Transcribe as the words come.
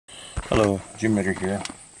Hello, Jim Ritter here.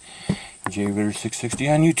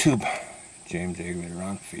 JRitter660 on YouTube. James A. Ritter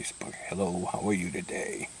on Facebook. Hello, how are you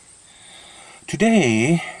today?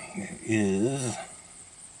 Today is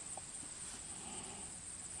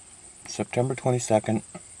September 22nd,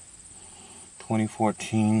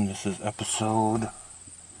 2014. This is episode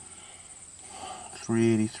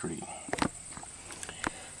 383.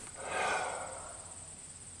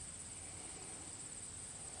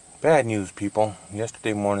 Bad news, people.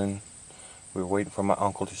 Yesterday morning, we were waiting for my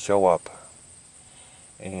uncle to show up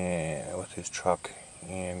and with his truck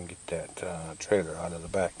and get that trailer out of the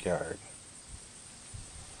backyard.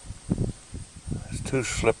 It's too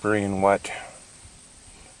slippery and wet.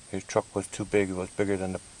 His truck was too big. It was bigger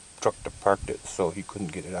than the truck that parked it, so he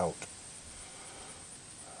couldn't get it out.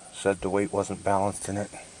 Said the weight wasn't balanced in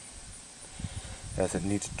it as it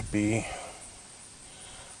needed to be.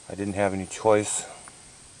 I didn't have any choice.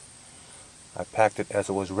 I packed it as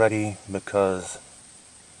it was ready because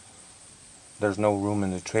there's no room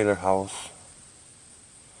in the trailer house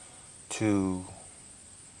to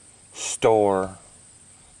store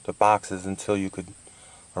the boxes until you could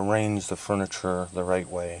arrange the furniture the right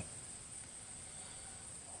way.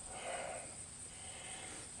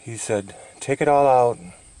 He said, take it all out,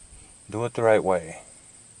 do it the right way.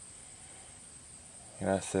 And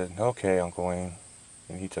I said, okay, Uncle Wayne.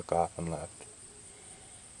 And he took off and left.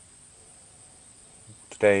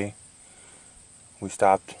 Today, we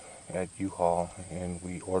stopped at U-Haul and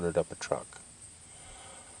we ordered up a truck.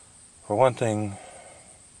 For one thing,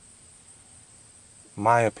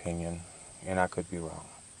 my opinion, and I could be wrong,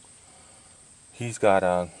 he's got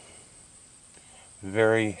a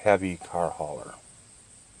very heavy car hauler.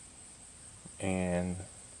 And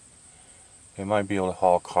it might be able to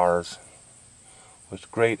haul cars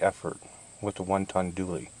with great effort with a 1-ton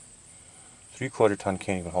dually. 3/4 ton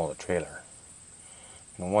can't even hold a trailer.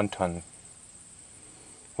 And a 1-ton,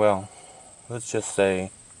 well, let's just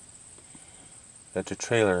say that the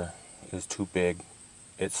trailer is too big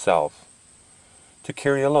itself to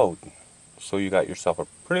carry a load. So you got yourself a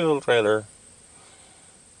pretty little trailer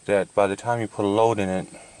that by the time you put a load in it,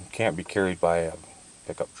 can't be carried by a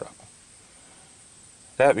pickup truck.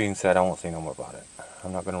 That being said, I won't say no more about it.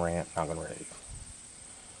 I'm not going to rant, not going to rave.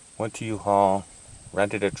 Went to U-Haul,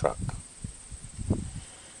 rented a truck.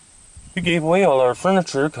 We gave away all our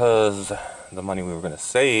furniture because the money we were going to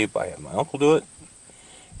save by having my uncle do it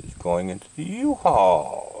is going into the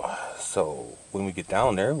U-Haul. So when we get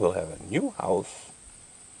down there, we'll have a new house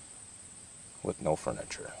with no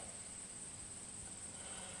furniture.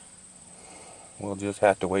 We'll just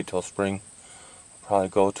have to wait till spring. Probably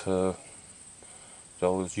go to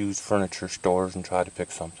those used furniture stores and try to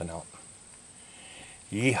pick something up.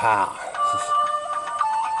 Yeehaw!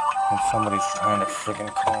 And somebody's trying to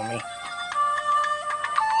friggin' call me.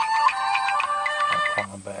 I'll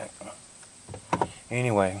call him back.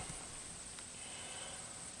 Anyway.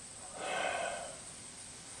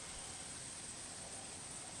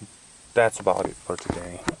 That's about it for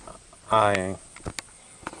today. I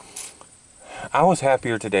was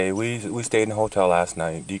happier today. We stayed in the hotel last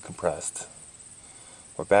night, decompressed.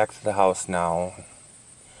 We're back to the house now.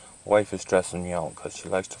 Wife is stressing me out because she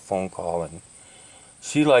likes to phone call and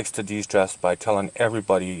she likes to de-stress by telling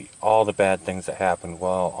everybody all the bad things that happened.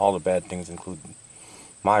 Well, all the bad things include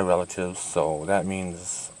my relatives, so that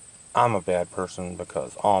means I'm a bad person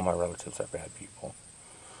because all my relatives are bad people.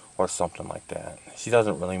 Or something like that. She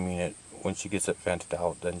doesn't really mean it. When she gets it vented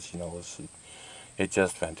out, then she knows it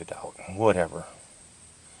just vented out. Whatever.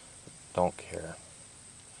 Don't care.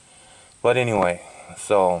 But anyway,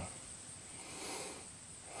 so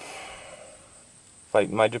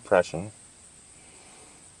fighting my depression.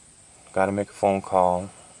 Got to make a phone call.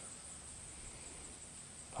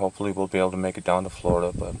 Hopefully we'll be able to make it down to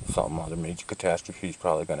Florida, but some other major catastrophe is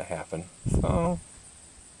probably going to happen. So,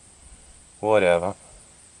 whatever.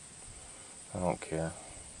 I don't care.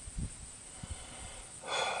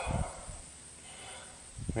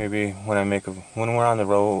 Maybe when we're on the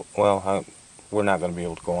road, well, we're not going to be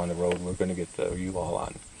able to go on the road. We're going to get the U-Haul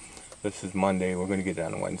on. This is Monday. We're going to get it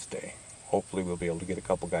on Wednesday. Hopefully we'll be able to get a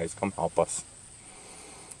couple guys come help us.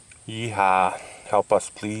 Yeehaw. Help us,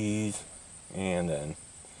 please. And then,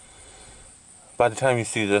 by the time you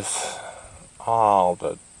see this, all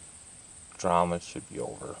the drama should be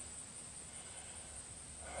over.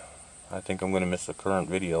 I think I'm going to miss the current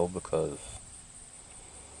video because,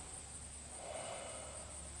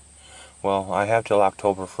 well, I have till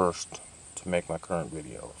October 1st to make my current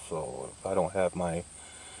video. So if I don't have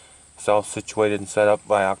myself situated and set up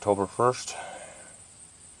by October 1st,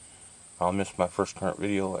 I'll miss my first current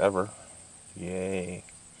video ever. Yay.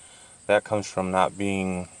 That comes from not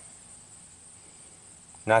being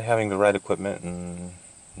not having the right equipment and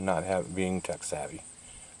not being tech savvy.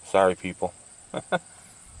 Sorry, people.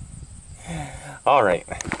 Alright.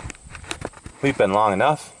 We've been long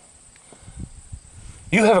enough.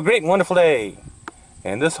 You have a great and wonderful day.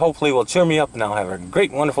 And this hopefully will cheer me up, and I'll have a great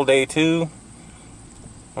and wonderful day too.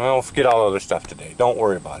 Well, forget all other stuff today. Don't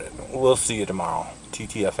worry about it. We'll see you tomorrow.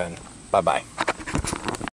 TTFN. Bye-bye.